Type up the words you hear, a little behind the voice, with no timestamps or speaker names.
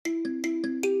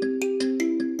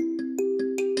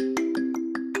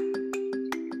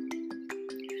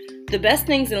The best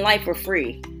things in life are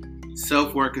free.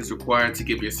 Self-work is required to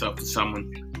give yourself to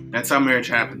someone. That's how marriage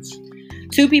happens.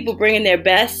 Two people bringing their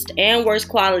best and worst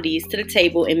qualities to the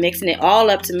table and mixing it all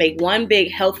up to make one big,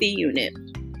 healthy unit.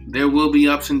 There will be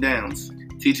ups and downs,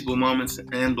 teachable moments,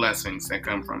 and blessings that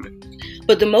come from it.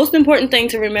 But the most important thing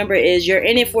to remember is you're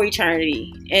in it for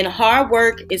eternity, and hard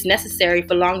work is necessary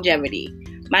for longevity.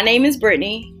 My name is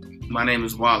Brittany. My name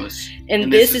is Wallace.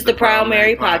 And this is the Proud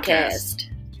Mary Podcast.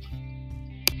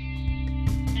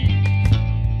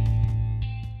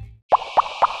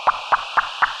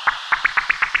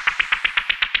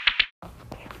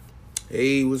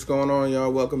 Hey, what's going on,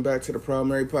 y'all? Welcome back to the Proud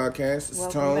Mary Podcast.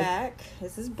 Welcome Tone. Back.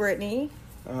 This is Brittany.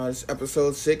 It's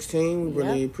episode 16. We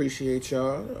really appreciate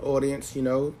y'all, the audience,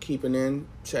 keeping in,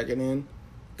 checking in,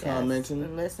 commenting.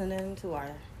 And listening to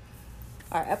our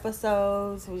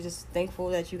episodes. We're just thankful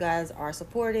that you guys are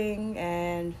supporting,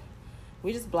 and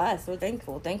we're just blessed. We're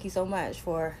thankful. Thank you so much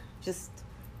for just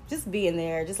being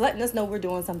there, just letting us know we're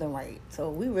doing something right. So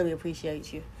we really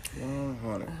appreciate you.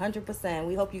 100%.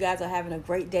 We hope you guys are having a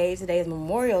great day. Today is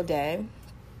Memorial Day,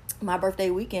 my birthday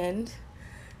weekend.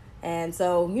 And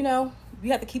so,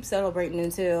 you have to keep celebrating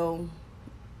until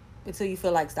you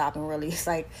feel like stopping, really. It's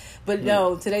like, but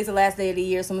no, today's the last day of the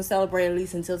year, so I'm going to celebrate at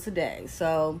least until today.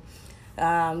 So,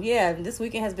 this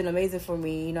weekend has been amazing for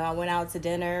me. I went out to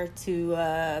dinner to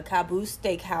Caboose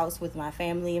Steakhouse with my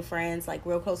family and friends, like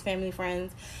real close family and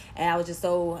friends. And I was just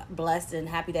so blessed and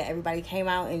happy that everybody came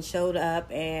out and showed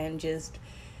up and just,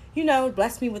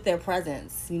 blessed me with their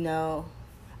presence.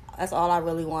 That's all I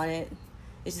really wanted.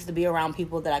 It's just to be around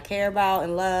people that I care about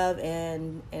and love,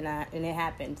 and it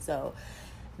happened. So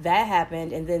that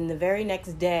happened, and then the very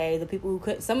next day,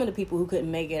 some of the people who couldn't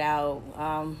make it out,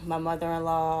 my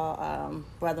mother-in-law,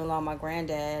 brother-in-law, my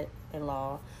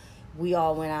granddad-in-law, we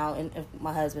all went out, and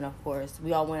my husband, of course,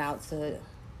 we all went out to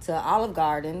Olive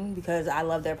Garden because I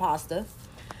love their pasta,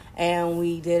 and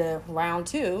we did a round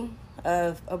 2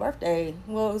 of a birthday.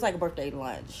 Well, it was like a birthday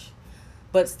lunch.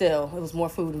 But still, it was more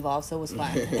food involved, so it was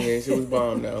fun. Yeah, it was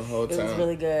bomb, though, the whole time. It was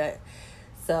really good.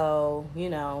 So,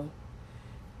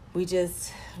 we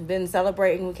just been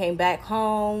celebrating. We came back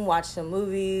home, watched some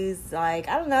movies. Like,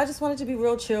 I don't know, I just wanted to be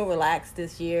real chill, relaxed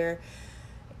this year.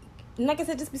 And like I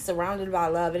said, just be surrounded by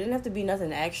love. It didn't have to be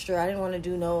nothing extra. I didn't want to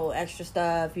do no extra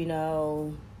stuff,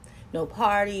 no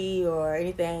party or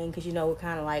anything, because, we're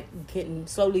kind of like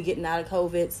slowly getting out of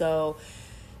COVID. So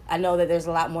I know that there's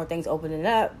a lot more things opening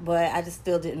up, but I just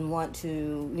still didn't want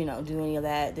to, do any of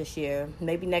that this year.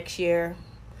 Maybe next year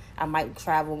I might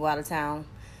travel, go out of town.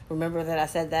 Remember that I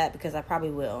said that, because I probably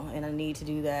will, and I need to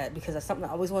do that because that's something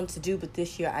I always wanted to do, but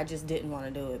this year I just didn't want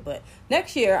to do it. But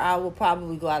next year I will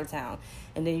probably go out of town,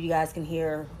 and then you guys can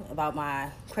hear about my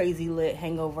crazy lit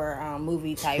hangover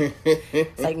movie type.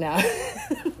 It's like, no.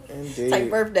 It's like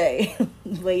birthday.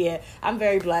 But yeah, I'm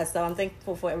very blessed, so I'm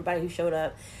thankful for everybody who showed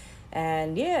up.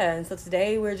 And so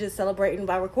today we're just celebrating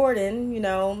by recording.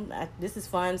 This is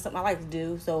fun, something I like to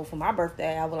do. So for my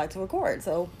birthday, I would like to record.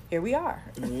 So here we are.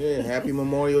 Yeah, happy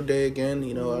Memorial Day again.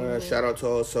 Shout out to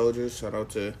all soldiers. Shout out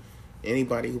to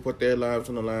anybody who put their lives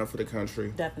on the line for the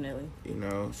country. Definitely.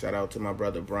 Shout out to my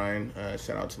brother Brian.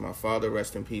 Shout out to my father.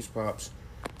 Rest in peace, Pops.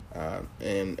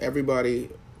 And everybody,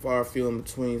 far few in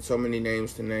between. So many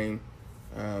names to name.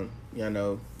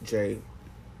 Jay.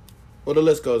 Well, the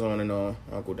list goes on and on.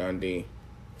 Uncle Dundee.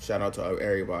 Shout out to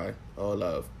everybody. All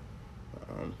love.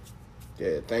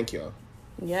 Thank y'all.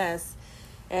 Yes.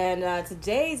 And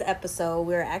today's episode,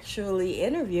 we're actually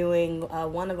interviewing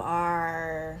one of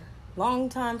our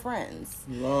longtime friends.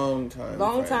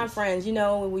 Longtime friends.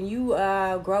 When you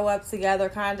grow up together,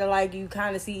 kind of like you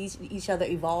kind of see each other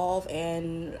evolve.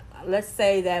 And let's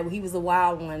say that he was a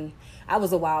wild one. I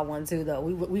was a wild one too, though.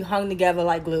 We hung together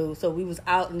like glue. So we was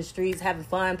out in the streets having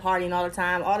fun, partying all the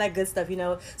time, all that good stuff,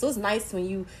 So it's nice when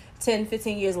you 10,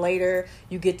 15 years later,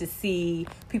 you get to see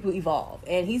people evolve.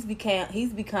 And he's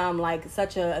become like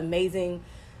such an amazing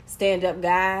stand-up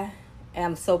guy. And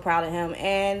I'm so proud of him.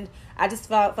 And I just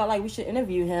felt like we should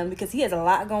interview him because he has a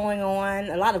lot going on,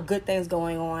 a lot of good things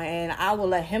going on. And I will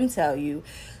let him tell you.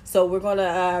 So we're going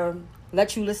to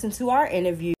let you listen to our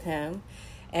interview with him.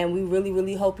 And we really,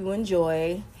 really hope you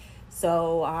enjoy.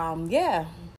 So, yeah.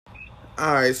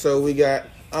 All right, so we got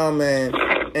our man,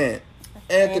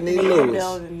 Anthony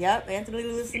Lewis. Yep, Anthony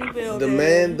Lewis in the building. The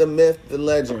man, the myth, the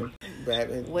legend. What's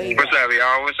up,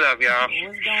 y'all? What's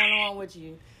going on with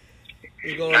you?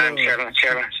 What's going on?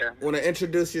 Chilling. Want to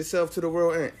introduce yourself to the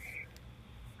world, Ant?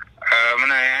 My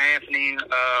name is Anthony.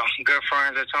 Good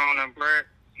friends of Tone and Brett.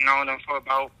 Known them for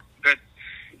about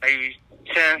maybe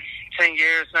 10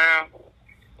 years now.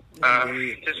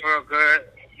 Just real good.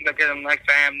 Look at them like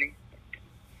family.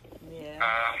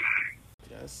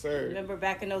 Yes, sir. Remember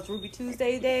back in those Ruby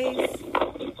Tuesday days?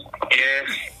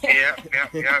 Yeah.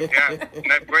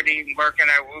 Met Brittany working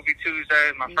at Ruby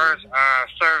Tuesday, my first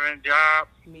serving job.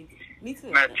 Me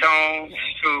too. Met Tone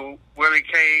to Willie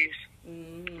K's,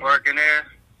 working there.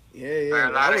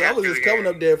 Yeah. I was just coming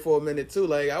up there for a minute too.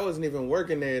 Like I wasn't even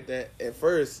working there at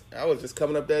first. I was just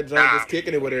coming up that joint, just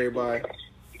kicking it with everybody.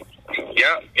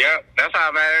 Yep. That's how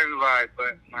I met everybody.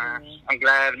 But man, I'm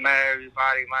glad I met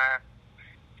everybody, man.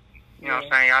 You know what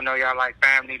I'm saying? I know y'all like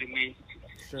family to me.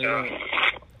 Sure.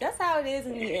 That's how it is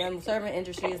in the service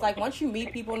industry. It's like once you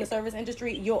meet people in the service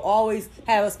industry, you'll always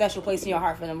have a special place in your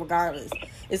heart for them, regardless.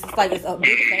 It's just like it's a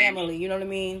big family. You know what I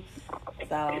mean?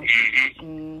 So,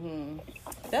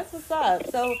 that's what's up.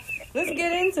 So let's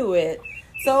get into it.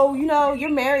 So you're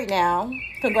married now.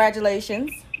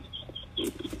 Congratulations.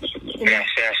 Yes.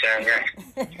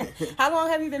 How long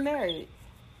have you been married?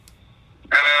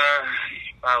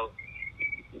 About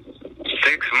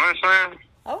 6 months now.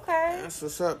 Okay. That's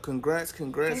what's up. Congrats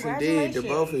indeed to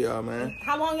both of y'all, man.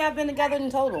 How long y'all been together in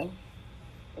total?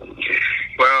 Well,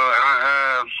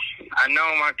 I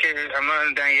know my kid, I'm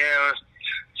known Danielle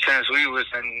since we was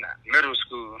in middle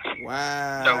school.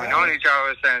 Wow. So we known each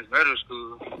other since middle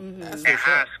school That's and what's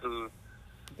high up. school.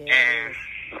 Yeah. And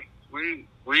we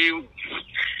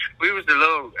was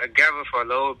together for a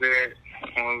little bit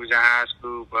when we was in high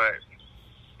school, but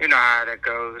you know how that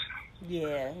goes.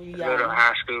 Yeah. Little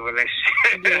high school relationship.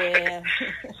 Yeah.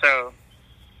 So,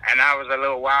 and I was a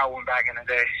little wild one back in the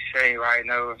day. Everybody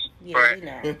knows. Yeah, but you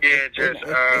know. yeah, just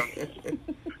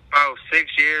about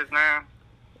 6 years now.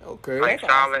 Okay. Like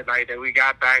That's solid, like that we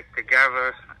got back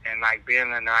together and like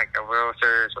being in like a real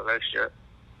serious relationship.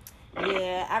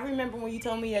 Yeah, I remember when you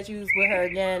told me that you was with her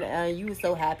again. You was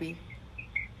so happy.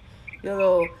 Your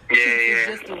little cheeks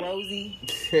was just a rosy.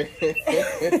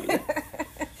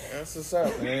 That's what's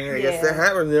up, man. I guess that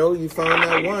happened, you found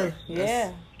that one.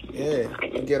 Yeah.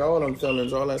 You get all them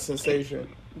feelings, all that sensation.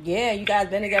 Yeah, you guys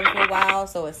been together for a while,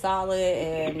 so it's solid.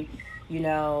 And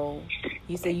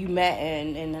you said you met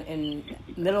in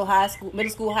middle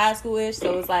school, high school-ish.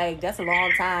 So it's like that's a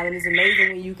long time, and it's amazing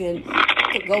when you can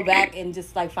go back and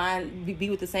just like be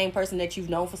with the same person that you've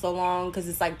known for so long, because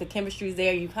it's like the chemistry's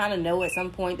there. You kind of know at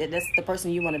some point that that's the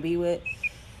person you want to be with,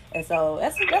 and so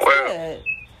that's good.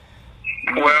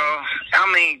 Well,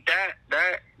 I mean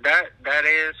that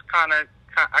is kind of,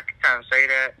 I can kind of say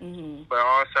that, but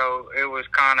also it was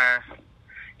kind of,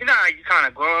 how you kind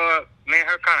of grow up. Me and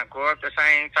her kind of grew up the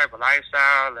same type of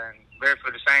lifestyle and live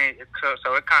for the same.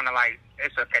 So it kind of like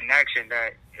it's a connection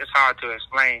that it's hard to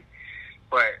explain.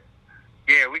 But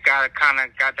yeah, we got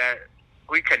that.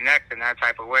 We connect in that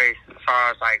type of way as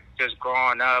far as like just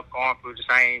growing up, going through the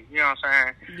same. You know what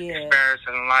I'm saying? Yeah.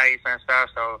 Experiencing life and stuff.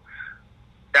 So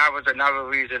that was another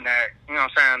reason that, you know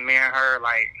what I'm saying, me and her,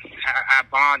 like, I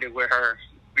bonded with her.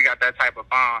 We got that type of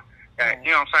bond that,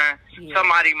 you know what I'm saying,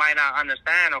 somebody might not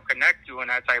understand or connect you in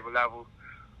that type of level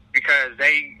because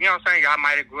they, you know what I'm saying, y'all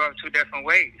might have grew up 2 different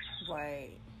ways.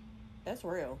 Right. That's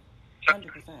real.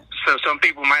 100%. So some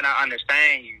people might not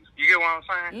understand you. You get what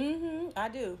I'm saying? I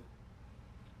do.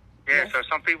 Yeah, so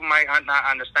some people might not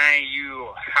understand you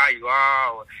or how you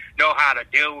are or know how to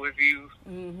deal with you.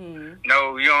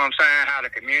 Know, you know what I'm saying, how to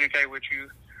communicate with you.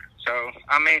 So,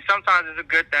 I mean, sometimes it's a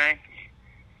good thing.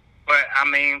 But, I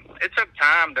mean, it took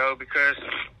time, though, because,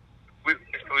 we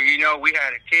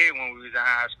had a kid when we was in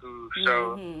high school.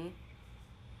 So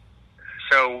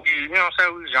we, you know what I'm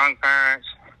saying, we was young parents.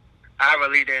 I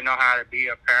really didn't know how to be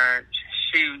a parent.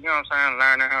 She, you know what I'm saying,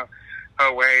 learning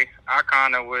her way. I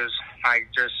kind of was, like,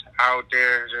 just out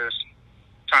there just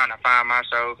trying to find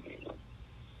myself.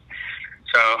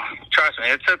 So, trust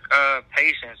me, it took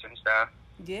patience and stuff.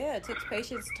 Yeah, it took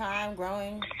patience, time,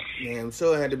 growing. Man, I'm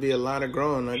sure it had to be a lot of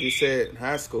growing. Like you said,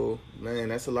 high school, man,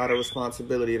 that's a lot of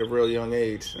responsibility at a real young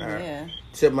age. Yeah.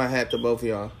 Tip my hat to both of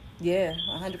y'all. Yeah,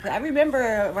 100%. I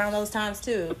remember around those times,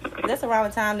 too. That's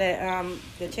around the time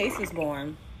that Chase was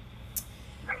born.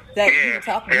 That you were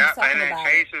talking and about. then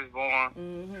Chase was born.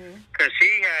 Because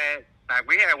she had, like,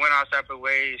 we had went our separate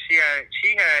ways. She has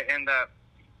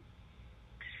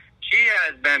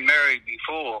been married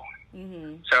before.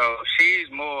 So she's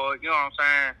more, you know what I'm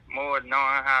saying, more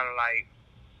knowing how to, like,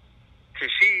 because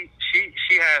she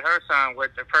had her son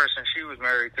with the person she was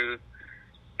married to,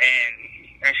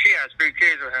 and she has 3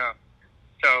 kids with him.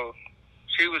 So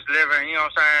she was living, you know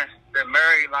what I'm saying, the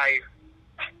married life,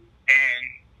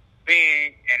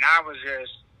 and I was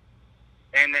just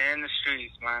in the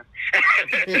streets, man.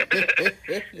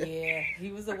 Yeah,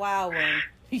 he was a wild one.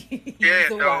 He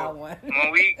was a wild one.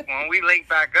 when we linked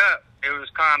back up, it was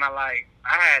kind of like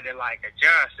I had to like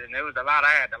adjust, and there was a lot I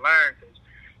had to learn because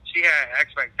she had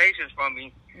expectations for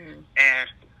me, and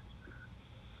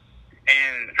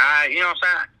I, you know what I'm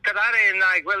saying? Because I didn't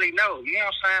like really know, you know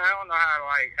what I'm saying? I don't know how to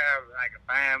like have like a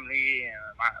family and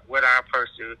what I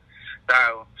pursue.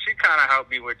 So she kind of helped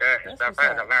me with that stuff. I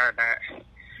had to learn that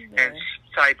and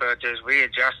type of just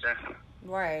readjusting.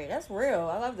 Right, that's real.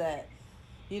 I love that.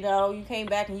 You know, you came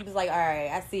back and you was like, all right,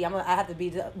 I see. I have to be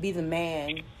the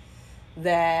man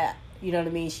that, you know what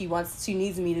I mean, she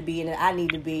needs me to be and that I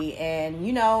need to be. And,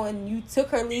 you know, and you took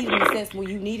her lead in the sense where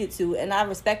you needed to. And I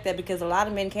respect that because a lot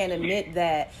of men can't admit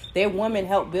that their women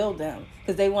help build them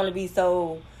because they want to be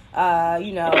so,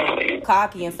 you know,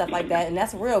 cocky and stuff like that. And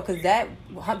that's real because that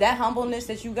humbleness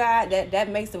that you got, that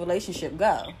makes the relationship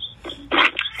go.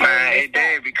 It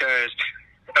did because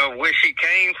what she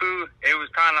came through, it was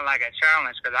kind of like a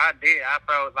challenge because I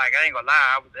felt like, I ain't gonna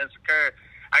lie, I was insecure.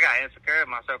 I got insecure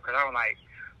myself because I was like,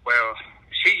 well,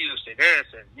 she used to this,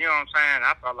 and you know what I'm saying?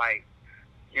 I felt like,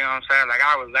 you know what I'm saying, like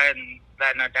I was letting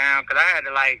her down because I had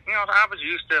to like, you know, I was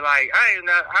used to like, you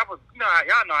know,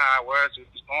 y'all know how I was. It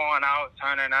was going out,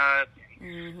 turning up,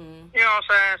 and, you know what I'm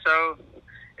saying? So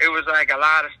it was like a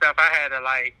lot of stuff I had to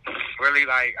like, really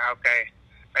like, okay,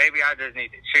 maybe I just need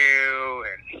to chill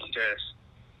and just,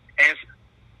 and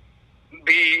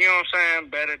be, you know what I'm saying,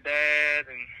 better dad,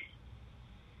 and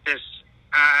just,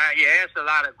 yeah, it's a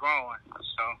lot of growing.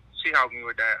 So she helped me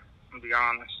with that, to be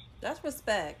honest. That's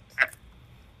respect. And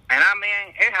I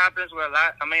mean, it happens with a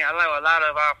lot. I mean, I know a lot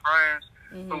of our friends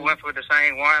who went for the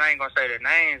same one. I ain't going to say their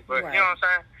names, but you know what I'm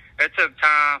saying? It took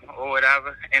time or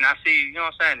whatever. And I see, you know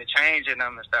what I'm saying, the change in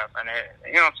them and stuff. And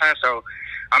you know what I'm saying? So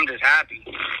I'm just happy.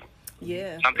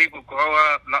 Yeah. Some people grow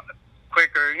up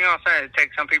quicker. You know what I'm saying? It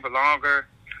takes some people longer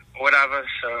or whatever.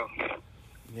 So.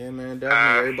 Yeah, man,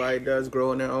 definitely. Everybody does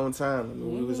grow in their own time. I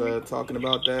mean, we was talking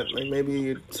about that like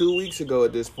maybe 2 weeks ago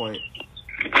at this point.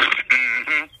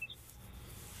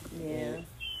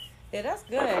 Yeah, that's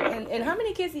good. And how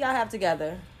many kids do y'all have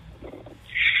together?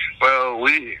 Well,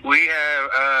 we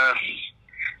have,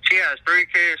 she has 3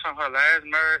 kids from her last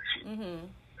marriage.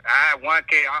 I have 1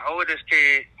 kid, our oldest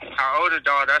kid, our oldest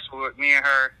daughter, that's with me and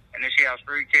her. And then she has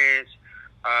 3 kids,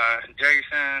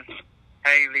 Jason,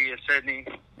 Haley, and Sydney.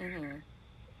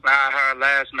 Her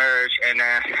last marriage, and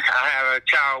then I have a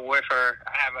child with her.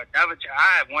 I have another child.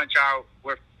 I have 1 child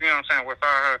with, you know what I'm saying, with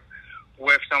her,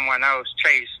 with someone else,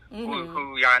 Chase,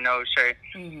 who y'all know, Chase.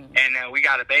 And then we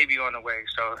got a baby on the way.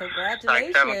 So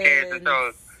congratulations. Like 7 kids, and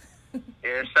so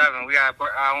yeah, 7. We got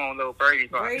our own little Brady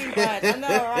Bunch. Brady Bunch, I know,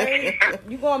 right?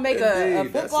 You gonna make a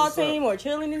football team or a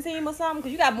cheerleading team or something?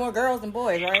 Because you got more girls than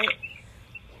boys, right?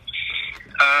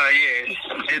 Yeah,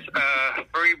 it's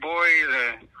 3 boys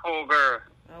and 4 girls.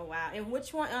 Oh wow! And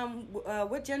which one?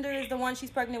 What gender is the one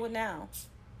she's pregnant with now?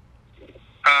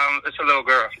 It's a little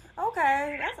girl.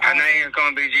 Okay, that's awesome. Her name is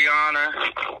gonna be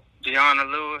Gianna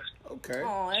Lewis. Okay.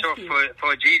 Oh, that's short cute.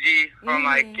 for Gigi, from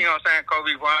like, you know what I'm saying,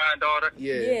 Kobe Bryant's daughter.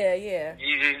 Yeah.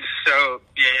 Gigi. So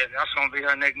yeah, that's gonna be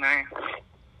her nickname.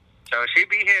 So she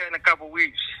be here in a couple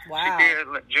weeks. Wow. She be here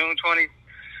like June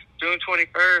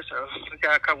 21st. So we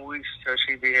got a couple weeks till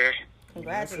she be here.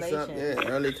 Congratulations. Yeah,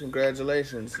 early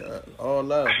congratulations. All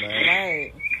love, man.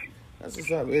 Right. That's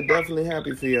what's up. We're definitely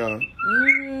happy for y'all.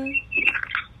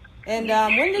 And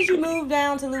when did you move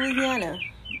down to Louisiana?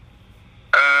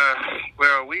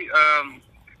 Well, we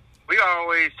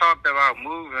always talked about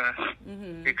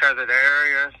moving because of the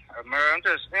area of Maryland.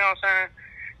 Just, you know what I'm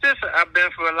saying? I've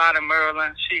been through a lot of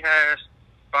Maryland. She has,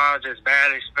 just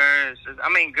bad experiences. I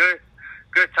mean, good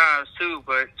times too,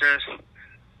 but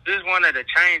just wanted to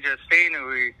change the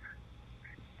scenery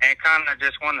and kind of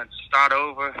just want to start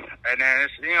over. And then,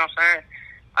 it's, you know what I'm saying?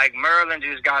 Like, Maryland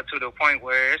just got to the point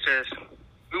where it's just,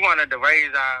 we wanted to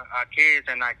raise our kids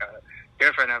in, like, a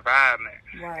different environment.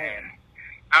 Right. And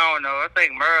I don't know. I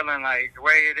think Maryland, like, the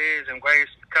way it is and the way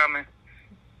it's coming,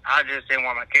 I just didn't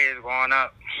want my kids growing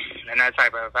up in that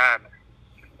type of environment.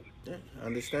 Yeah,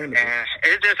 understandable. And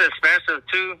it's just expensive,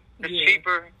 too. It's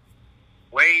cheaper,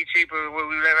 way cheaper where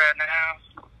we live at now.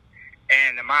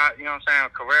 And you know what I'm saying,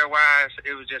 career-wise,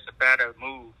 it was just a better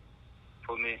move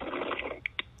for me.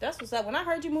 That's what's up. When I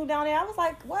heard you move down there, I was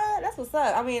like, what? That's what's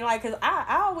up. I mean, like, because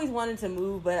I always wanted to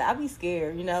move, but I'd be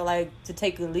scared, you know, like, to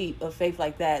take a leap of faith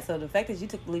like that. So the fact that you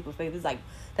took the leap of faith is like,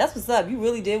 that's what's up. You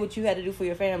really did what you had to do for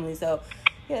your family. So,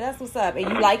 yeah, that's what's up.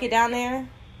 And you like it down there?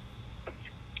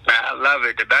 I love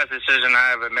it. The best decision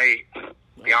I ever made, to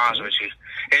be honest with you.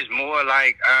 It's more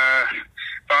like, as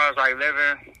far as, like,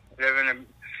 living in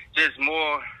just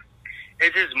more,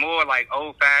 it's just more like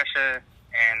old fashioned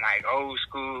and like old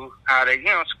school. How they, you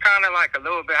know, it's kind of like a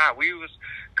little bit how we was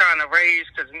kind of raised,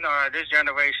 because, this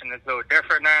generation is a little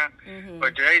different now,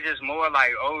 but they just more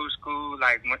like old school,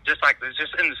 like,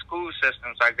 just in the school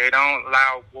systems, like, they don't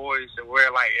allow boys to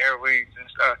wear, like, earrings and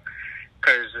stuff,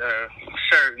 because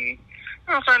certain, you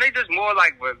know what I'm saying, they just more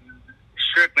like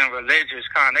strict and religious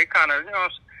kind. They kind of, you know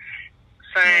what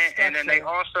I'm saying, and then they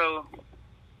also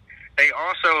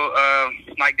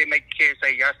like, they make kids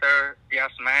say yes sir,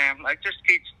 yes ma'am, like, just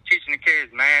teaching the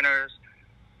kids manners,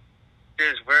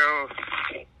 just real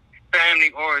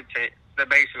family oriented. That's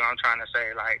basically what I'm trying to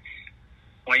say. Like,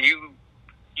 when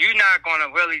you're not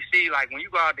gonna really see, like, when you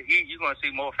go out to eat, you're gonna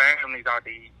see more families out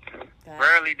to eat.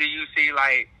 Rarely do you see,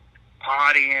 like,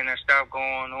 partying and stuff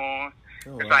going on.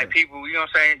 It's like people, you know what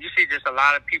I'm saying? You see just a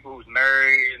lot of people who's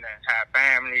married and have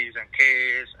families and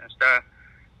kids and stuff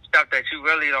that you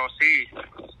really don't see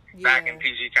back in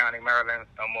PG County, Maryland,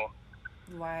 no more.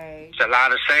 Right. It's a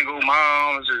lot of single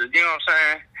moms, you know what I'm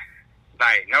saying?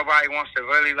 Like, nobody wants to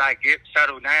really, like, get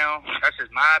settled down. That's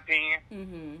just my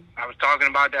opinion. I was talking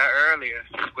about that earlier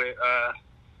with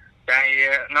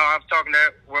Danielle. No, I was talking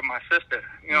that with my sister.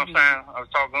 You know what I'm saying? I was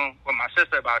talking with my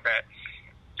sister about that.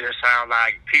 Just how,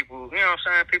 like, people, you know what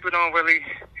I'm saying? People don't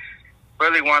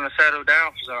really want to settle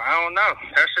down. So, I don't know.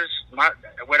 That's just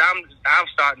what I'm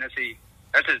starting to see.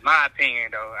 That's just my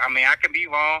opinion, though. I mean, I can be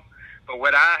wrong, but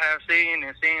what I have seen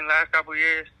the last couple of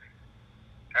years,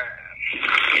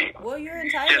 well, you're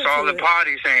entitled just all to the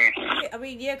party scene. Yeah, I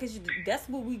mean, yeah, because that's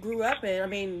what we grew up in. I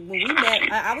mean, when we met,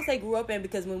 I would say grew up in,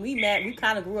 because when we met, we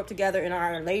kind of grew up together in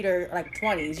our later, like,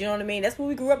 20s. You know what I mean? That's what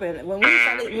we grew up in. When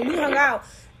we hung out,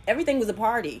 everything was a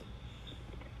party.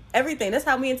 Everything. That's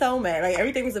how me and Tone met. Like,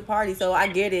 everything was a party. So I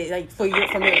get it. Like, from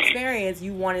your experience,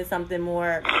 you wanted something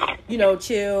more,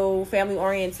 chill, family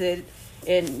oriented.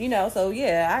 And, so,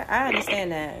 yeah, I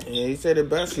understand that. Yeah, you said it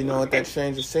best, with that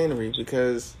change of scenery.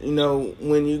 Because,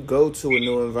 when you go to a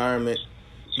new environment,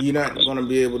 you're not going to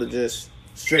be able to just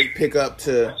straight pick up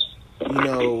to,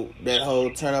 that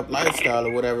whole turn-up lifestyle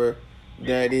or whatever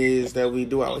that we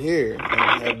do out here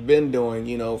and have been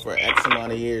doing, for X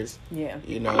amount of years. Yeah.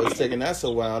 It's taking us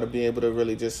a while to be able to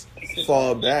really just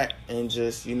fall back and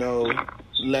just,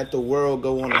 let the world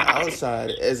go on the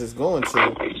outside as it's going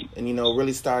to, and,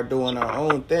 really start doing our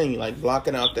own thing, like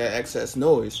blocking out that excess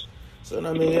noise. So,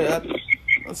 I mean,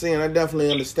 I'm saying I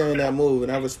definitely understand that move,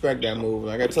 and I respect that move.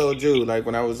 Like I told you, like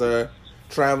when I was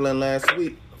traveling last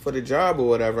week for the job or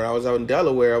whatever, I was out in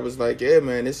Delaware. I was like, yeah,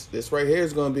 man, this right here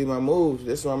is going to be my move.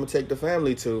 This is where I'm going to take the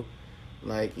family to.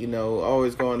 Like,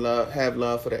 always going to have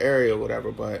love for the area or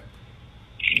whatever, but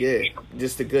yeah,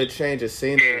 just a good change of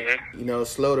scenery.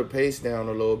 Slow the pace down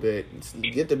a little bit.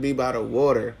 Get to be by the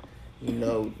water.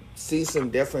 See some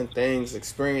different things,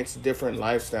 experience different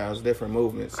lifestyles, different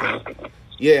movements. So,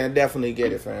 yeah, I definitely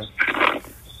get it, fam.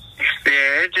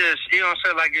 Yeah, it just,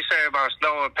 like you said about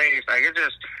slower pace, like, it's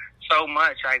just so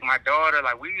much. Like, my daughter,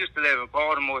 like, we used to live in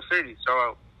Baltimore City,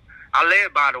 so I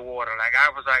lived by the water. Like, I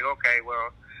was like, okay, well,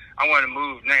 I want to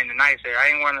move in the nice area. I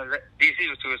didn't want to, D.C.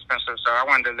 was too expensive, so I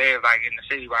wanted to live, like, in the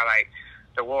city by, like,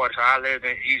 the water. So I lived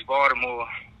in East Baltimore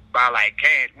by, like,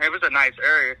 Canton. It was a nice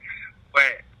area,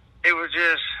 but it was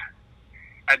just,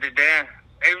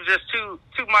 it was just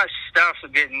too much stuff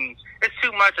it's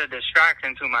too much a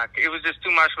distraction to it was just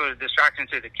too much for a distraction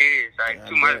to the kids. Like,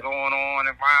 too much going on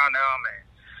around them, and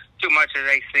too much that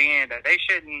they seeing that they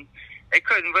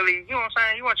couldn't really, you know what I'm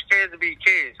saying? You want your kids to be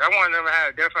kids. I wanted them to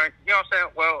have different, you know what I'm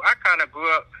saying? Well, I kind of grew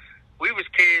up, we was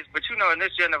kids, but in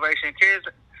this generation, kids,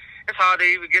 it's hard to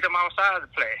even get them outside to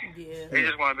play. Yeah. They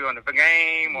just want to be on the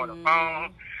game, on the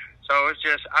phone. So it's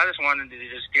just, I just wanted to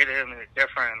just get them in a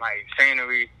different, like,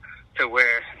 scenery to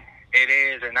where it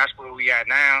is, and that's where we at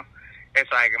now.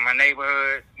 It's like in my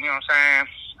neighborhood, you know what I'm saying?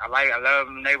 I love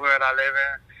the neighborhood I live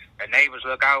in. The neighbors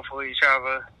look out for each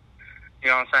other. You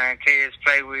know what I'm saying? Kids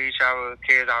play with each other,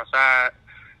 kids outside.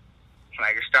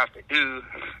 Like, it's stuff to do.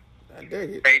 I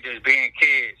dig it. They just being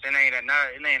kids. It ain't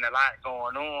a lot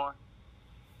going on.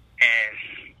 And,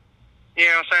 you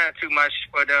know what I'm saying? Too much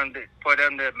for them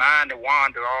to mind to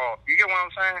wander off. You get what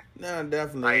I'm saying? No,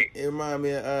 definitely. Like, it reminded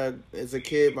me of, as a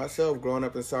kid myself, growing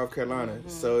up in South Carolina.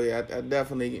 So, yeah, I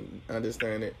definitely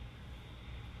understand it.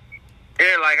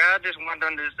 Yeah, like, I just want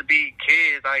them just to be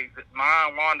kids. Like,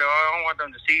 mind wander. I don't want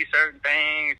them to see certain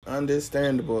things.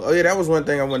 Understandable. Oh, yeah, that was one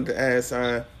thing I wanted to ask,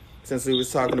 since we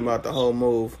was talking about the whole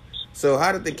move. So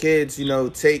how did the kids,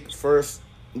 take first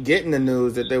getting the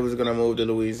news that they was going to move to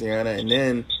Louisiana, and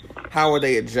then how are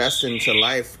they adjusting to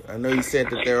life? I know you said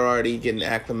that they're already getting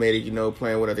acclimated,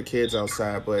 playing with other kids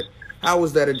outside, but how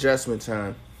was that adjustment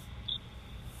time?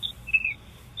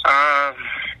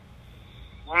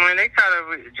 I mean, they kind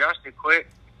of adjusted quick.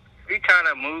 We kind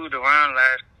of moved around the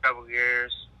last couple of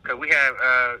years.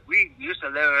 Cause we used to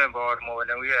live in Baltimore, and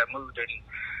then we had moved to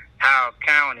Howard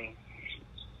County.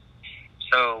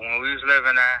 So when we was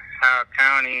living in Howard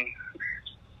County,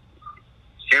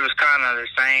 it was kind of the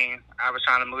same. I was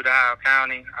trying to move to Howard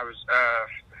County. I was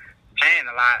paying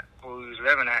a lot where we was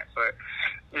living at, but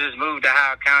we just moved to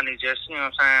Howard County just, you know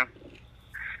what I'm saying?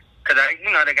 Because,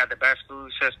 they got the best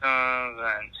food systems,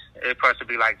 and it's supposed to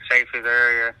be, like, the safest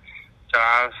area. So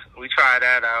we tried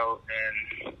that out,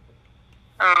 and,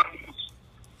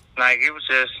 it was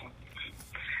just,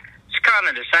 it's kind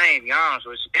of the same, to be honest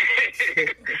with you.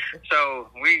 So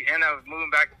we ended up moving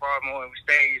back to Baltimore, and we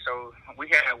stayed. So we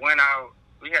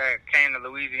came to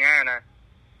Louisiana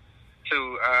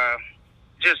to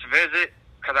just visit,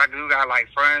 because I do got, like,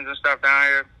 friends and stuff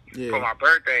down here for my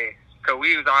birthday. Because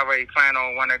we was already planning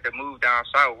on wanting to move down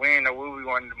south. We didn't know where we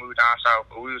wanted to move down south,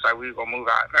 but we was like, we was going to move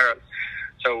out early.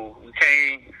 So we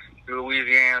came to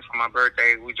Louisiana for my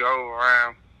birthday. We drove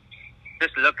around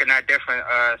just looking at different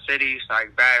cities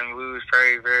like Baton Rouge,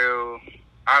 Prairieville,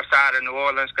 outside of New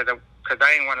Orleans, because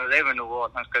I didn't want to live in New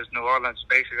Orleans, because New Orleans is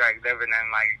basically like living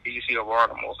in like D.C. or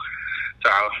Baltimore.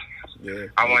 So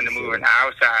I wanted to move in the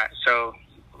outside. So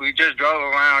we just drove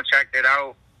around, checked it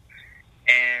out,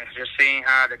 and just seeing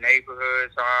how the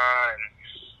neighborhoods are and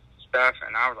stuff.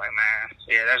 And I was like, man,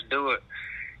 yeah, let's do it.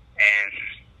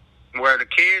 And where the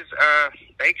kids,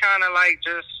 they kind of like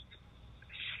just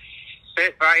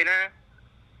sit right in.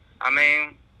 I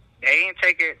mean, they didn't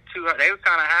take it too hard. They were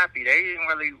kind of happy. They didn't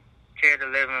really care to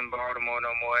live in Baltimore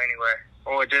no more anyway,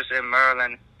 or just in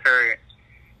Maryland, period.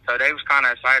 So they was kind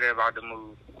of excited about the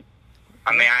move.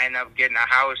 I mean, I ended up getting a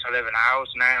house. I live in a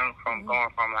house now, from going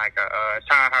from like a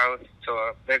townhouse to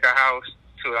a bigger house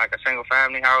to like a single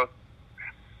family house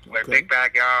with big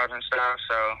backyards and stuff.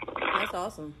 So that's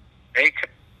awesome. They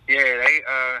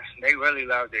really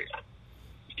loved it.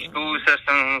 School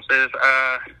systems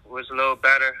was a little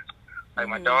better. Like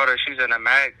my daughter, she's in a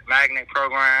magnet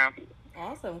program.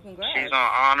 Awesome, congrats. She's on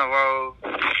honor roll.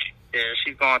 Yeah,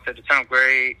 she's going to the 10th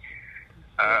grade.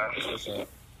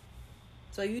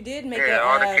 So you did make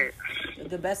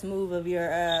the best move of your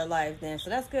life then, so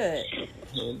that's good.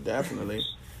 Yeah, definitely.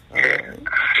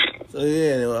 So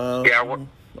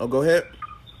go ahead.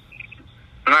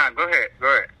 Nah, go ahead.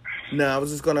 No, I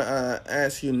was just gonna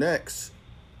ask you next.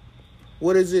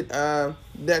 What is it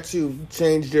that you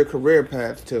changed your career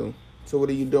path to? So what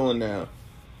are you doing now?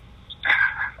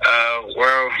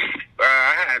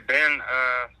 I had been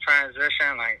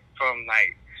transitioned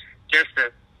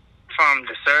from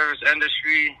the service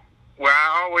industry, where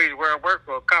I always worked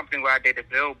for a company where I did the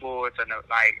billboards and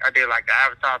I did like the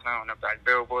advertising on the like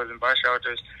billboards and bus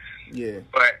shelters. Yeah.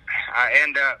 But I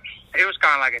ended up, it was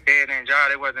kind of like a dead end job.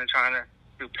 They wasn't trying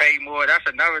to pay more. That's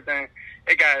another thing.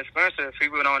 It got expensive.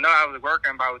 People don't know I was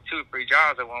working about 2 or 3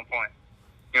 jobs at one point.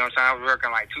 You know what I'm saying? I was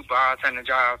working like 2 bartender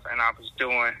jobs, and I was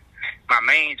doing my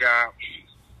main job.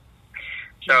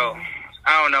 So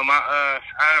I don't know. I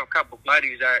have a couple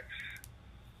buddies that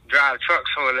drive trucks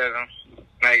for a living.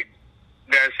 Like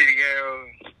that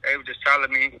CDL, they were just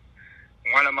telling me.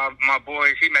 One of my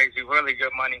boys, he makes really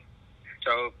good money.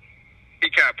 So he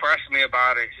kept pressing me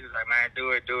about it. He was like, man,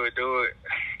 do it.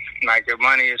 Like, your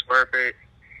money is worth it.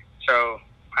 So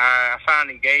I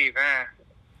finally gave in.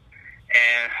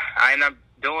 And I ended up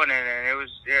doing it, and it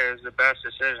was the best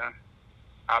decision.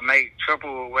 I made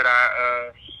triple what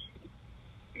I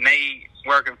made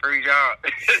working 3 jobs.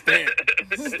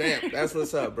 Stamp. That's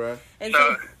what's up, bro.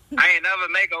 So I ain't never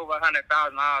make over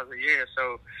 $100,000 a year.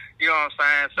 So you know what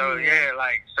I'm saying?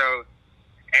 So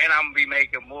and I'm gonna be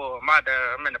making more.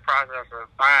 I'm in the process of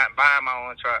buying my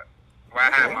own truck. Where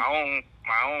I have my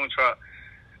own truck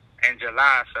in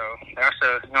July. So that's you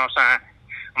know what I'm saying?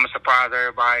 I'm gonna surprise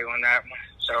everybody on that one.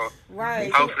 So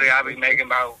hopefully I'll be making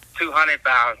about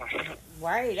 $200,000.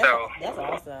 Right. That's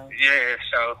awesome. Yeah.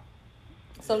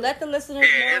 So let the listeners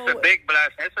know. It's a big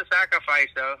blessing. It's a sacrifice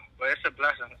though, but it's a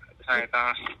blessing at the same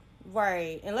time.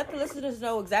 Right. And let the listeners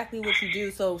know exactly what you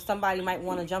do, so somebody might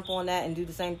want to jump on that and do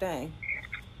the same thing.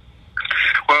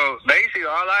 Well, basically,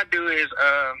 all I do is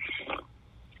I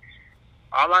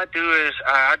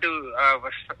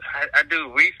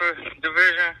do reefer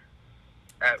division,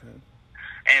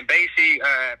 and basically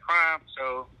prime.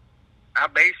 So I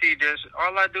basically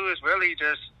all I do is really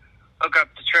just hook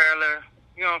up the trailer.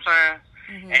 You know what I'm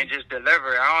saying? And just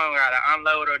deliver it. I don't gotta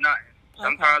unload or nothing.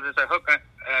 Sometimes it's a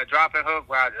drop and hook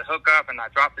where I just hook up and I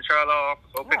drop the trailer off,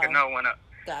 go pick another one up.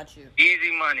 Got you.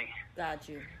 Easy money. Got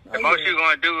you. The most you're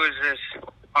gonna do is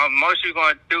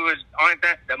only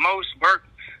thing. The most work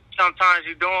sometimes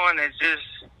you're doing is just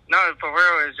for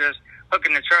real is just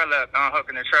hooking the trailer up,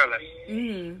 unhooking the trailer.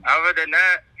 Other than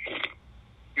that,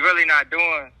 you really not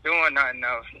doing nothing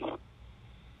else.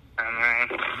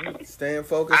 I mean, staying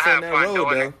focused on that road,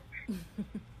 though.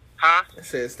 Huh? I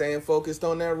said staying focused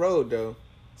on that road, though.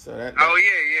 So that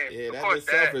yeah. Of that course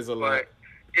itself is a lot.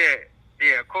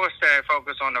 Yeah, of course staying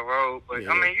focused on the road. But,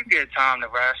 I mean, you get time to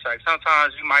rest. Like,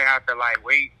 sometimes you might have to, like,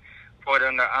 wait for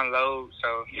them to unload.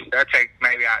 So that takes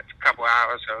maybe a couple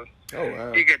hours. So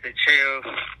you get to chill.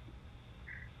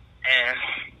 And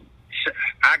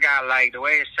I got, like, the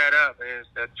way it's set up is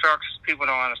the trucks, people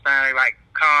don't understand, they like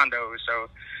condos. So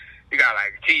you got,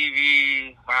 like,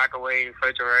 TV, microwave,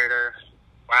 refrigerator,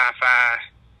 Wi-Fi,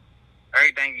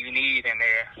 everything you need in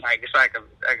there. Like, it's like a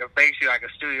basically like a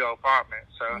studio apartment.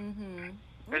 So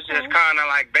it's just kind of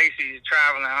like basically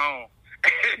traveling home.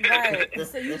 Right.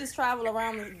 So you just travel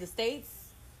around the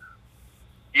states?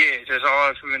 Yeah, just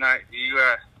all through the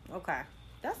U.S. Okay,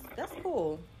 that's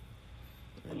cool.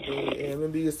 And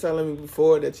remember you was telling me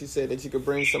before that you said that you could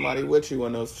bring somebody with you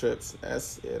on those trips.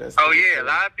 That's cool. A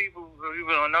lot of people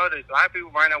don't know this. A lot of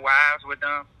people bring their wives with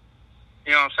them.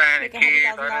 You know what I'm saying? The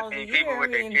kids, or they people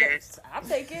with their kids. I'll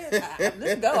take it.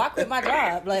 Let's go. I quit my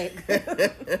job. Like,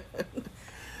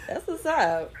 that's what's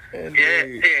up.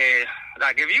 Yeah.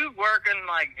 Like, if you working,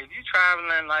 like, if you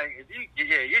traveling, like, if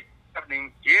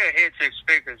you're hit 6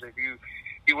 figures if you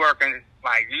working,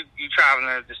 like, you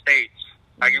traveling to the States,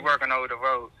 like, you working over the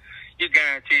road, you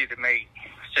guaranteed to make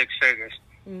 6 figures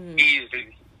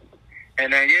easily.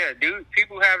 And then,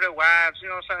 people have their wives, you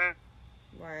know what I'm saying?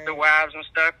 Right. The wives and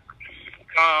stuff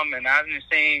come, and I've just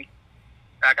seen,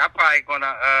 like, I'm probably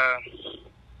gonna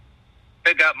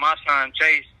pick up my son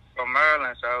Chase from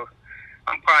Maryland, so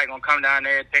I'm probably gonna come down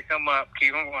there, pick him up,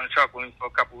 keep him on the truck with me for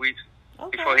a couple weeks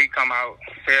before he come out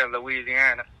here in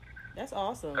Louisiana. That's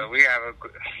awesome. So we have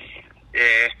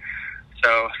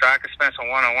so I can spend some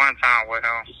one-on-one time with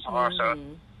him also,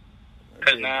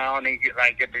 because now I only get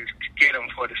to get him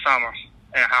for the summer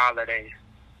and holidays,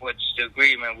 which the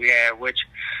agreement we had, which,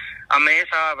 I mean,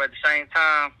 it's hard, but at the same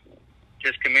time,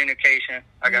 just communication.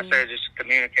 Like I said, just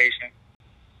communication.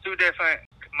 2 different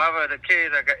mother of the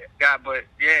kids I got, but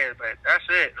that's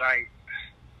it. Like,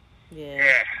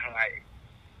 like,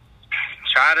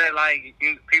 try to, like,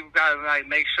 people gotta, like,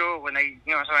 make sure when they,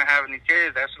 you know what I'm saying, having these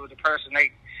kids, that's what the person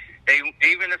they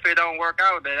even if it don't work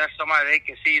out, that's somebody they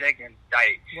can see, they can,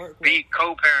 like, be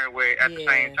co-parent with at the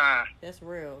same time. That's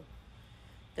real.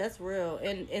 That's real.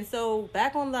 And so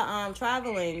back on the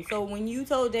traveling. So when you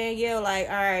told Danielle, like,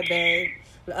 all right, babe,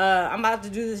 I'm about to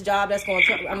do this job that's I'm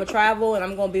gonna travel and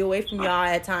I'm gonna be away from y'all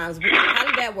at times. How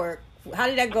did that work? How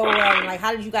did that go? Like,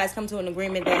 how did you guys come to an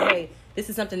agreement that, hey, this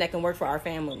is something that can work for our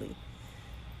family?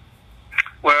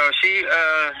 Well, she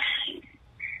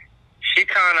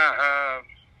kind of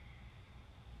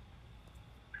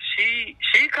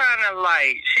she kind of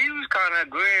like, she was kind of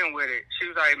agreeing with it. She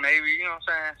was like, maybe, you know what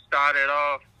I'm saying, start it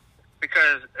off,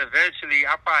 because eventually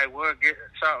I probably would get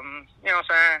something, you know what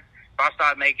I'm saying, if I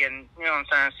start making, you know what I'm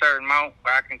saying, a certain amount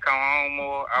where I can come home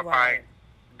more, I'll probably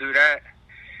do that.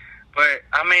 But,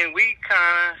 I mean,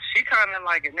 she kind of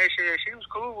like initiated, she was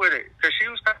cool with it, because she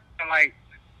was kind of like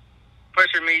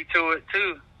pushing me to it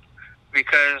too,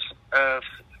 because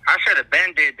I should have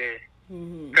been did this.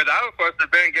 Because I was supposed to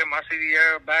have been getting my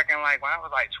CDL back in, like, when I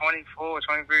was like 24,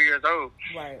 23 years old.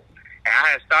 Right. And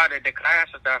I had started the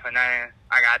class and stuff, and then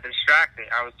I got distracted.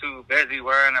 I was too busy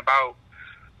worrying about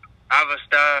other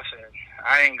stuff, and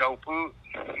I didn't go, you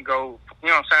know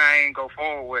what I'm saying, I didn't go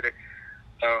forward with it.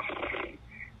 So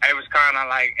it was kind of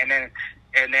like, and then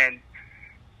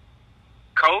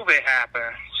COVID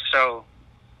happened. So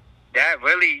that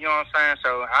really, you know what I'm saying,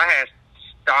 so I had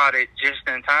started just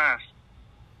in time.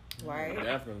 Right.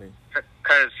 Definitely.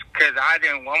 Cause I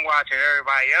didn't want watching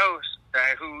everybody else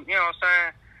that who, you know what I'm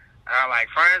saying, like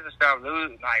friends and stuff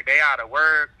lose, like they out of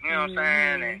work, you know what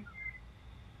I'm saying, and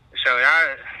so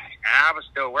I was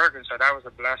still working, so that was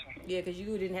a blessing. Yeah, because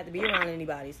you didn't have to be around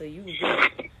anybody, so you was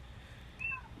good.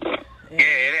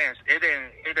 Yeah, it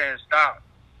didn't stop.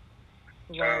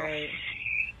 Right.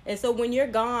 And so when you're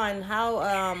gone,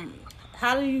 how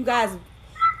do you guys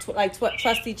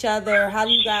trust each other? How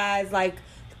do you guys like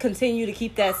continue to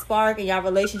keep that spark and your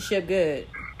relationship good?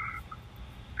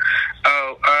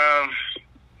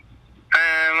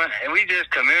 We just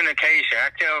communication.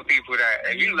 I tell people that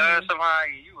if you love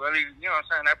somebody, you really, you know what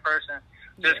I'm saying, that person,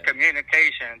 just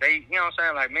communication. They, you know what I'm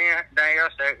saying, like me and Danielle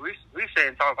said, we sit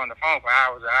and talk on the phone for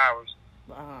hours and hours.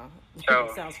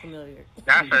 So sounds familiar.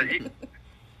 That's so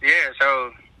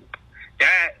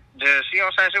that just, you know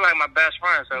what I'm saying, she's like my best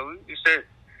friend. So we sit,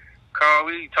 call,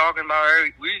 we talking about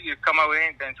we just come up with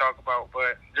anything to talk about,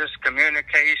 but just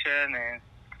communication. And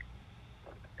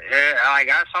like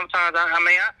sometimes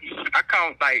I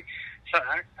come, like, So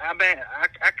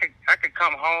I could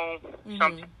come home.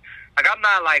 Like I'm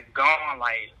not like gone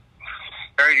like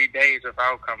 30 days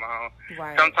without coming home.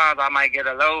 Right. Sometimes I might get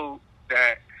a load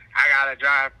that I gotta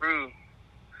drive through.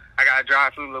 I gotta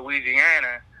drive through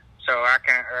Louisiana, so I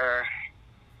can.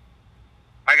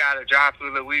 I gotta drive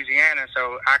through Louisiana,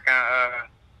 so I can.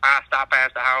 I stop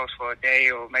past the house for a day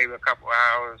or maybe a couple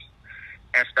hours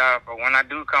and stuff. But when I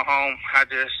do come home, I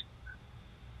just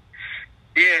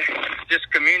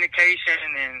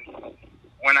communication. And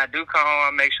when I do come home,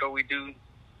 I make sure we do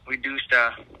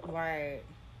stuff. Right.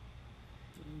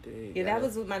 Indeed, Yeah, that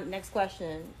was my next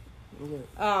question.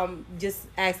 Okay. Just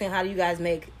asking, how do you guys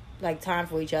make like time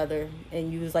for each other?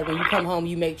 And you was like, when you come home,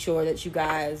 you make sure that you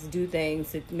guys do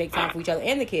things to make time for each other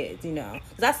and the kids, you know.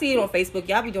 Because I see it on Facebook.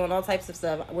 Y'all be doing all types of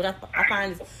stuff. What I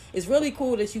find is really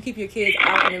cool that you keep your kids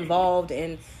out and involved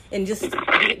and just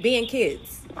being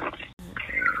kids.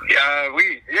 Yeah,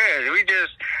 we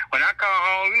just, when I come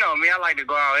home, you know me, I like to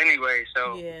go out anyway.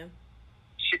 So yeah.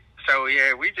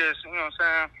 We just, you know what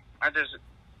I'm saying?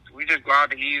 We just go out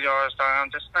to eat all the time,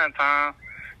 just spend time.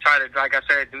 Try to, like I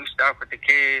said, do stuff with the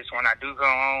kids when I do go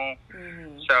home.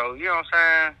 Mm-hmm. So, you know what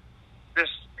I'm saying?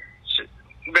 Just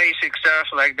basic stuff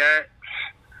like that.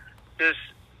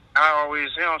 I always,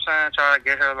 you know what I'm saying, try to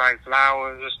get her, like,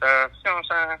 flowers and stuff. You know what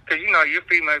I'm saying? Because, you know, you're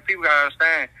female. People got to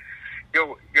understand,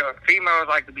 your females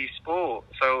like to be spoiled.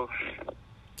 So,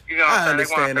 you know what I'm saying?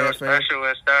 They want to feel special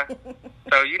and stuff.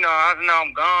 So, you know,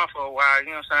 I'm gone for a while.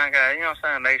 You know what I'm saying? You know what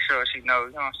I'm saying? Make sure she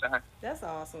knows. You know what I'm saying? That's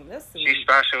awesome. That's sweet. She's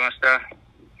special and stuff.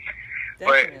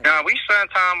 Definitely. But we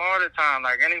spend time all the time.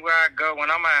 Like anywhere I go,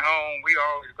 when I'm at home, we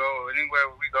always go.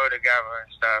 Anywhere we go together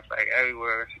and stuff. Like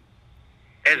everywhere.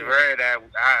 It's rare that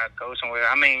I go somewhere.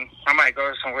 I mean, I might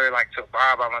go somewhere like to a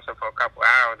bar by myself for a couple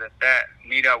hours. If that,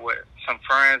 meet up with some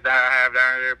friends that I have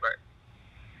down here. But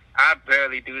I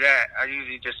barely do that. I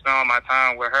usually just spend all my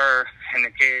time with her and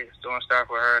the kids, doing stuff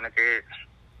with her and the kids.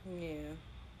 Yeah.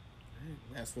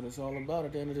 That's what it's all about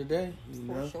at the end of the day. You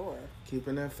know? Sure.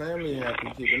 Keeping that family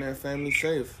happy, keeping that family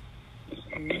safe.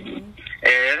 Mm-hmm.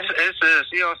 Yeah, it's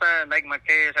just, you know what I'm saying, make my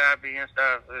kids happy and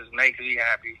stuff. It makes me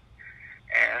happy.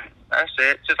 And that's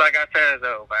it. Just like I said,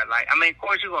 though. But, like, I mean, of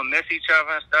course, you're going to miss each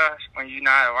other and stuff when you're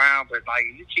not around. But, like,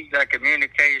 you keep that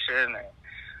communication. And,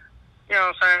 you know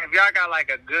what I'm saying? If y'all got,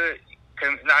 like, a good,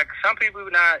 like, some people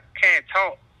can't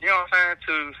talk, you know what I'm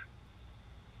saying,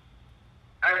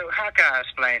 how can I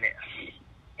explain it?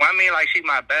 Well, I mean, like, she's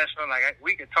my best friend. Like,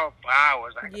 we could talk for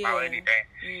hours, like, about anything.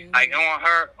 Mm-hmm. Like,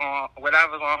 on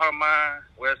whatever's on her mind,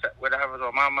 whatever's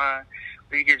on my mind,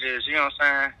 we could just, you know what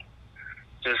I'm saying,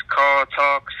 just call,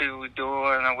 talk, see what we're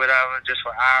doing or whatever, just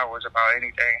for hours about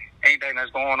anything. Anything that's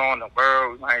going on in the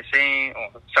world, we might see on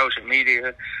social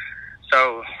media.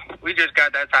 So, we just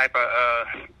got that type of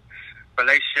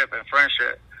relationship and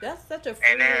friendship. That's such a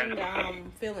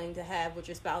freeing feeling to have with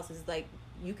your spouse. Is like,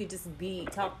 you could just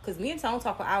talk, because me and Tone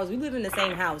talk for hours. We live in the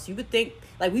same house. You would think,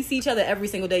 like, we see each other every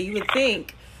single day. You would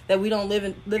think that we don't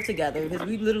live together, because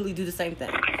we literally do the same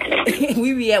thing.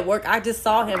 We be at work. I just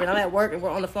saw him, and I'm at work, and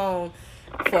we're on the phone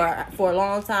for a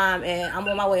long time, and I'm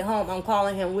on my way home. I'm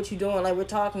calling him, what you doing? Like, we're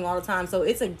talking all the time. So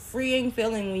it's a freeing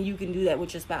feeling when you can do that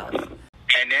with your spouse.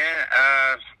 And then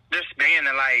just being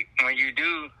like, when you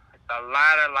do a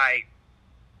lot of, like,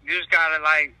 you just gotta,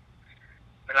 like,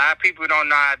 a lot of people don't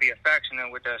know how to be affectionate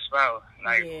with their spouse.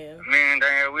 Like, me and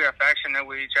Daniel, we're affectionate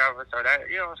with each other. So that,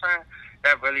 you know what I'm saying,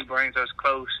 that really brings us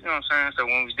close. You know what I'm saying? So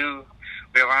when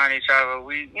we're around each other,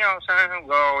 we, you know what I'm saying,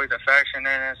 we're always affectionate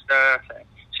and stuff.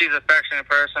 She's an affectionate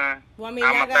person. Well, I mean,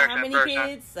 y'all got how many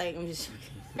kids? Like, I'm just...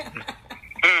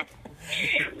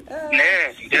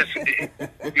 Yeah, you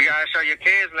gotta show your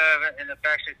kids love and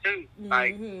affection too.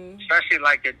 Like, especially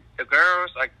like the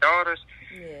girls, like daughters.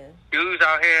 Yeah. Dudes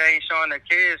out here ain't showing their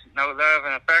kids no love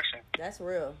and affection. That's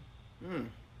real.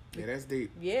 Yeah, that's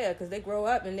deep. Yeah, because they grow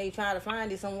up and they try to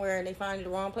find it somewhere and they find it the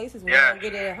wrong places when they don't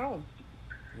get it at home.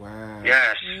 Wow.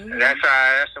 Yes,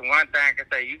 that's the one thing I can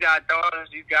say. You got daughters,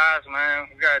 you guys, man,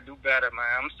 you gotta do better,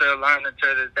 man. I'm still learning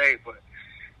to this day, but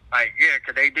like, yeah,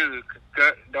 'cause they do.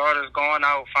 Daughters going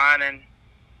out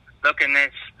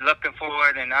looking for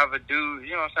it in other dudes,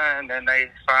 you know what I'm saying? Then they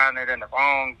find it in the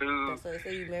wrong dude,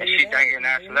 and she thinking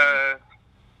that's love.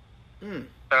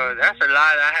 So that's a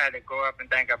lot I had to grow up and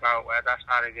think about as I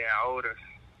started getting older.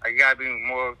 Like, you gotta be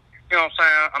more, you know what I'm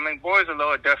saying? I mean, boys are a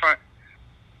little different.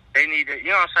 They need to, you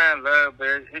know what I'm saying, love,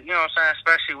 but, you know what I'm saying,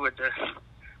 especially with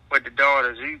the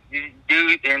daughters. You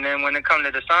do, and then when it comes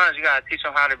to the sons, you gotta teach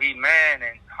them how to be men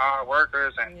and hard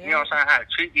workers, and you know what I'm saying, how to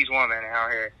treat these women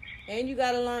out here. And you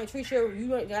gotta learn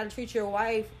you gotta treat your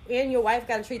wife, and your wife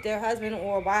gotta treat their husband,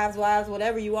 or wives,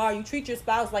 whatever you are. You treat your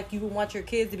spouse like you would want your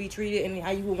kids to be treated, and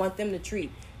how you would want them to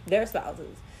treat their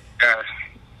spouses. Yeah.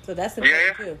 So that's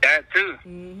important too. That too.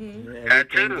 Mm-hmm.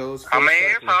 That too. I mean,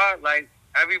 it's hard. Like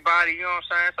everybody, you know what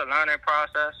I'm saying? It's a learning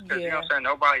process. Because you know what I'm saying?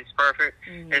 Nobody's perfect.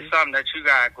 Mm-hmm. It's something that you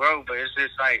gotta grow, but it's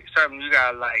just like something you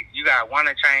gotta want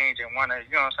to change and want to,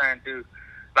 you know what I'm saying? Do.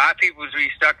 A lot of people be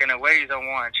stuck in the ways of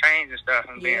wanting to change and stuff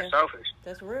and being selfish.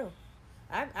 That's real.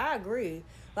 I agree.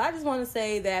 But I just want to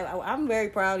say that I'm very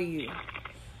proud of you.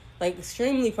 Like,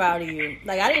 extremely proud of you.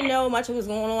 Like, I didn't know much of what was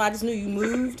going on. I just knew you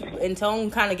moved. And Tone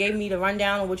kind of gave me the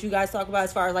rundown of what you guys talk about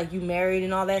as far as, like, you married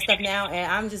and all that stuff now. And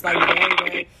I'm just, like, very,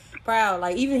 very proud.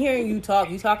 Like, even hearing you talk,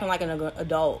 you talking like an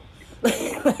adult.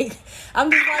 Like, I'm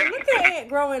just like, look at it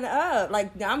growing up.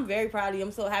 Like, I'm very proud of you.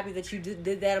 I'm so happy that you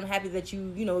did that. I'm happy that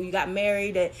you got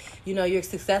married, that, you're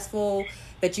successful,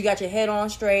 that you got your head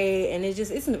on straight. And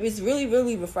it's really,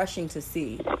 really refreshing to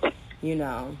see, So,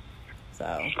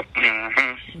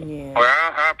 yeah. Well,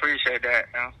 I appreciate that.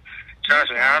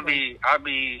 Trust me, I'll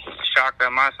be shocked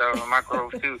at myself and my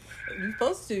growth too. You're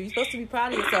supposed to be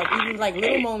proud of yourself. Even like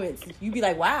little moments, you be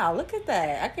like, wow, look at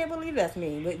that. I can't believe that's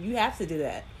me. But you have to do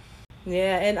that.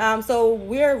 Yeah, and so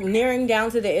we're nearing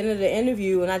down to the end of the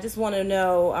interview, and I just want to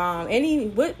know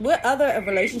what other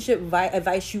relationship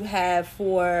advice you have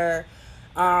for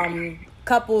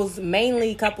couples,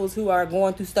 mainly couples who are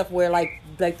going through stuff where like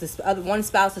this other one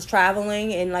spouse is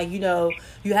traveling, and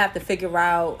you have to figure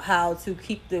out how to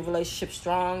keep the relationship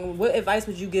strong. What advice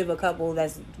would you give a couple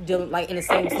that's dealing like in the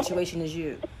same situation as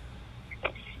you?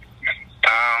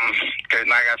 Cause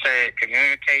like I said,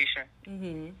 communication.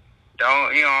 Mm-hmm.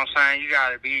 Don't, you know what I'm saying? You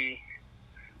gotta be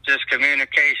just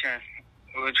communication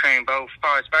between both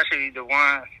parts, especially the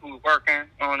one who's working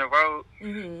on the road,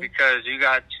 because you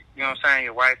got, you know what I'm saying,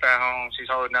 your wife at home, she's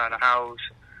holding down the house.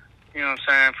 You know what I'm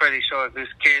saying? Pretty sure if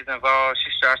there's kids involved,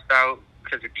 she's stressed out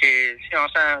because of kids. You know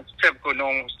what I'm saying? It's typical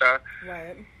normal stuff.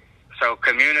 Right. So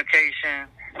communication,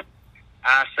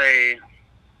 I say,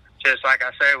 just like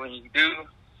I said, when you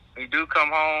do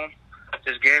come home,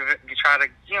 just try to,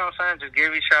 you know what I'm saying, just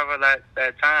give each other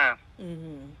that time.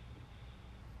 Mm-hmm.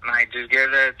 Like, just give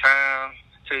that time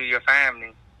to your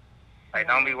family. Like,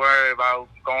 don't be worried about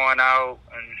going out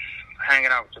and hanging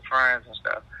out with your friends and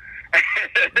stuff.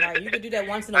 Right, you could do that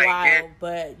once in a while,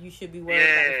 but you should be worried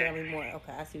about your family more.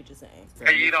 Okay, I see what you're saying.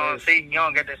 Cause you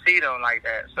don't get to see them like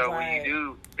that. So when you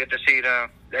do get to see them,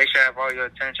 they should have all your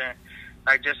attention.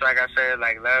 Like, just like I said,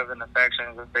 like, love and affection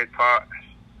is a big part.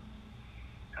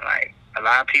 Like, a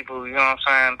lot of people, you know what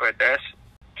I'm saying, but that's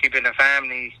keeping the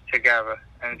family together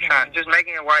and just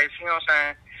making your wife, you know what I'm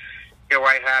saying, your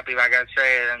wife happy, like I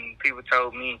said. And people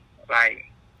told me, like,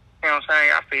 you know what I'm saying,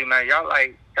 y'all female,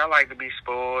 y'all like to be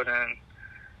spoiled and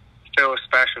feel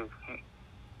special.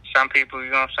 Some people, you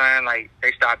know what I'm saying, like,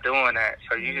 they stop doing that.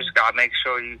 So you just gotta make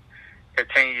sure you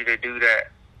continue to do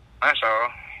that. That's all.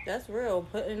 That's real.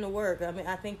 Put in the work. I mean,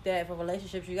 I think that for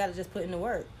relationships, you gotta just put in the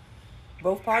work.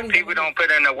 Both parties. People don't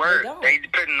put in the work. They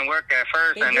put in the work at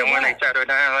first, and then when they settle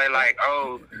down, they're like,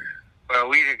 oh, well,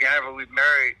 we together, we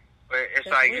married. But it's that's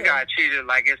like real. You gotta treat it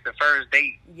like it's the first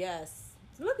date. Yes.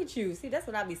 Look at you. See, that's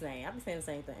what I be saying. I be saying the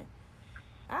same thing.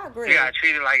 I agree. You gotta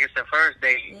treat it like it's the first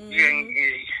date.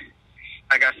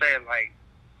 Like I said, like,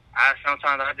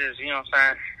 sometimes I just, you know what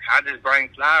I'm saying, I just bring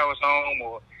flowers home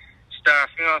or stuff,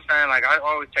 you know what I'm saying? Like, I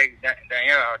always take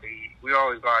Danielle out to eat. We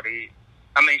always go out to eat.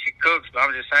 I mean, she cooks, but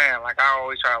I'm just saying, like, I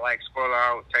always try to, like, spoil her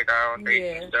out, take her on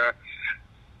dates and stuff.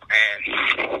 And,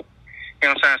 you know what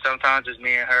I'm saying, sometimes it's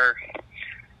me and her.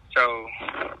 So,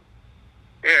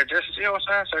 yeah, just, you know what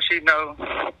I'm saying, so she know, you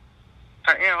know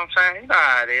what I'm saying, you know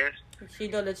how it is. She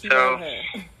know that you know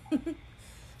her.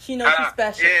 She knows she's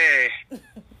special. Yeah.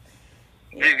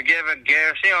 Just give her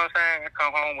gifts, you know what I'm saying, I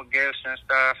come home with gifts and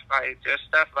stuff, like, just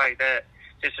stuff like that,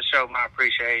 just to show my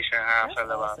appreciation, how I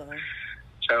feel about it.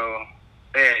 So,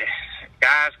 yeah,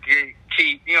 guys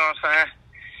keep, you know what I'm saying?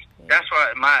 Yeah. That's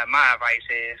what my advice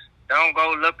is. Don't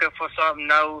go looking for something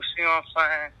else, you know what I'm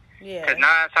saying? Yeah. Because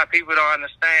 9 times people don't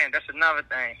understand. That's another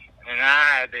thing. And I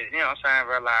had to, you know what I'm saying,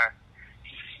 realize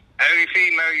every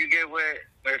female you get with,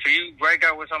 if you break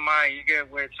up with somebody, you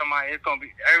get with somebody, it's going to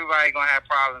be, everybody going to have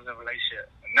problems in a relationship.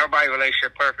 Nobody's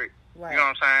relationship perfect. Right. You know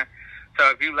what I'm saying?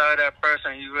 So if you love that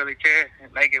person, you really care,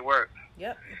 make it work.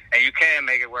 Yep. And you can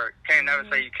make it work. Can't never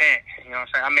say you can't. You know what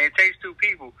I'm saying? I mean, it takes two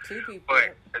people.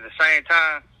 But at the same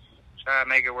time, try to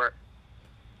make it work.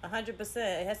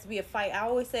 100%. It has to be a fight. I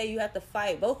always say you have to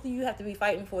fight. Both of you have to be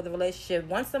fighting for the relationship.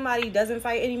 Once somebody doesn't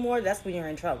fight anymore, that's when you're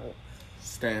in trouble.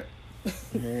 Stamp.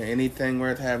 Yeah, anything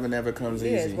worth having never comes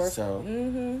easy. So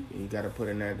you got to put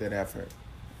in that good effort.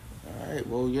 All right.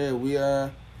 Well, yeah, we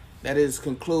that is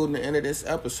concluding the end of this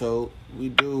episode. We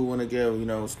do want to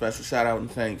give special shout out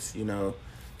and thanks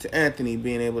to Anthony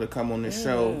being able to come on this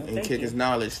show and kick his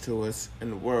knowledge to us in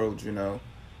the world, and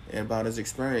about his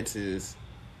experiences,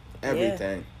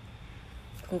 everything.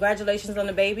 Yeah. Congratulations on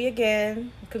the baby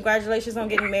again. Congratulations on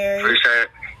getting married. Appreciate it.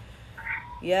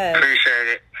 Yes. Appreciate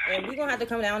it. And we're going to have to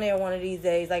come down there one of these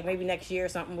days, like maybe next year or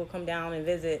something. We'll come down and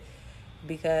visit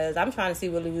because I'm trying to see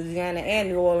what Louisiana and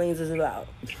New Orleans is about.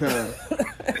 Indeed.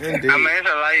 I mean,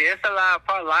 it's a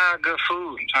lot of good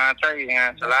food. I'm trying to tell you,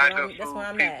 man. It's a lot of good food. That's where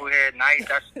I'm people at. here nice.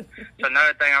 That's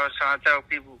another thing I was trying to tell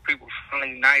people. People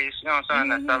friendly, nice. You know what I'm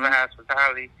saying? That Southern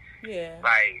hospitality. Yeah.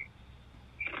 Like,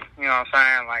 you know what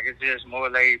I'm saying? Like, it's just more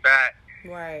laid back.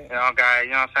 Right. You know what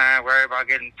I'm saying? Worry about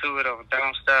getting to it or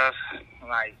dumb stuff.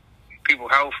 Like, people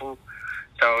helpful.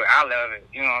 So I love it.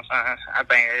 You know what I'm saying? I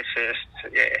think it's just,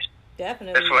 yeah.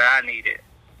 Definitely. That's what I needed.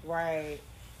 Right.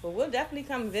 Well, we'll definitely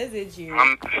come visit you.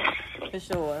 For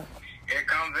sure. Yeah,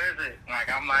 come visit. Like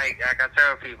I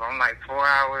tell people, I'm like 4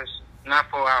 hours, not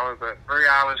 4 hours, but 3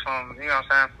 hours from, you know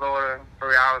what I'm saying, Florida,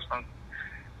 3 hours from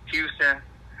Houston.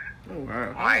 Oh,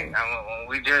 wow. Like, when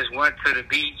we just went to the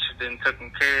beach, then took the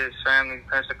kids, family,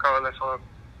 Pensacola for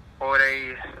 4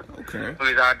 days. Okay.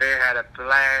 We was out there, had a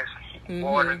blast.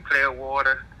 Water, clear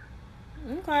water.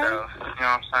 Okay. So, you know what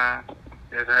I'm saying?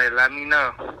 Just, hey, let me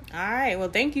know. All right. Well,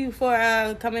 thank you for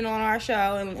coming on our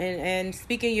show and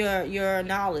speaking your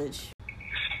knowledge.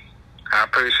 I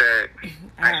appreciate it.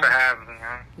 Thanks for having me,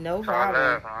 man. No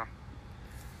problem. problem. Love,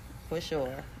 for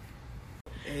sure.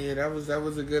 Yeah, that was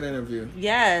a good interview.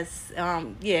 Yes.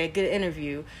 Good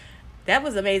interview. That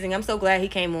was amazing. I'm so glad he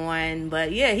came on.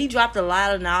 But yeah, he dropped a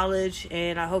lot of knowledge,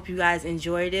 and I hope you guys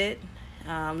enjoyed it.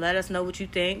 Let us know what you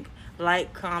think.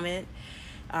 Like, comment,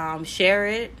 share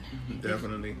it.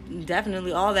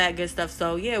 Definitely all that good stuff.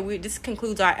 So yeah, this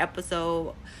concludes our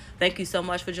episode. Thank you so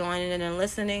much for joining in and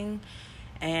listening.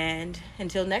 And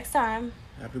until next time.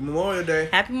 Happy Memorial Day.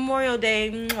 Happy Memorial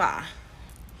Day. Mwah.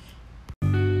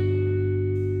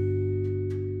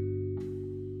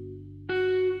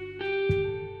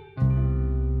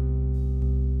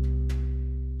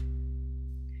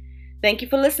 Thank you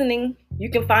for listening. You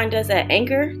can find us at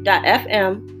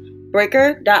anchor.fm,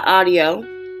 breaker.audio,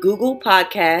 Google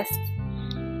Podcasts,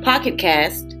 Pocket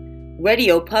Cast,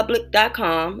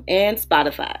 radiopublic.com, and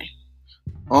Spotify.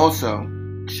 Also,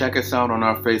 check us out on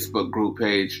our Facebook group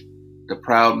page, The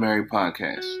Proud Mary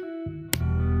Podcast.